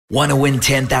Wanna win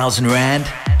 10,000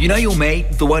 Rand? You know your mate,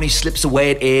 the one who slips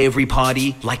away at every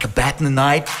party, like a bat in the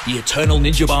night? The eternal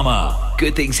ninja bomber.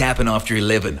 Good things happen after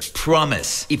 11,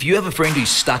 promise. If you have a friend who's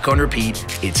stuck on repeat,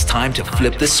 it's time to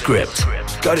flip the script.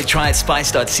 Go to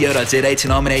tryitspice.co.za to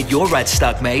nominate your right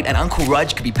stuck mate, and Uncle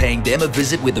Raj could be paying them a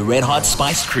visit with the Red Hot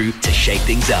Spice crew to shake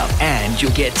things up. And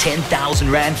you'll get 10,000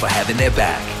 Rand for having their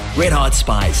back. Red Hot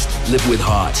Spice. Live with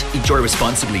heart. Enjoy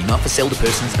responsibly. Not for sale to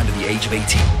persons under the age of 18.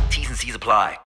 T's and C's apply.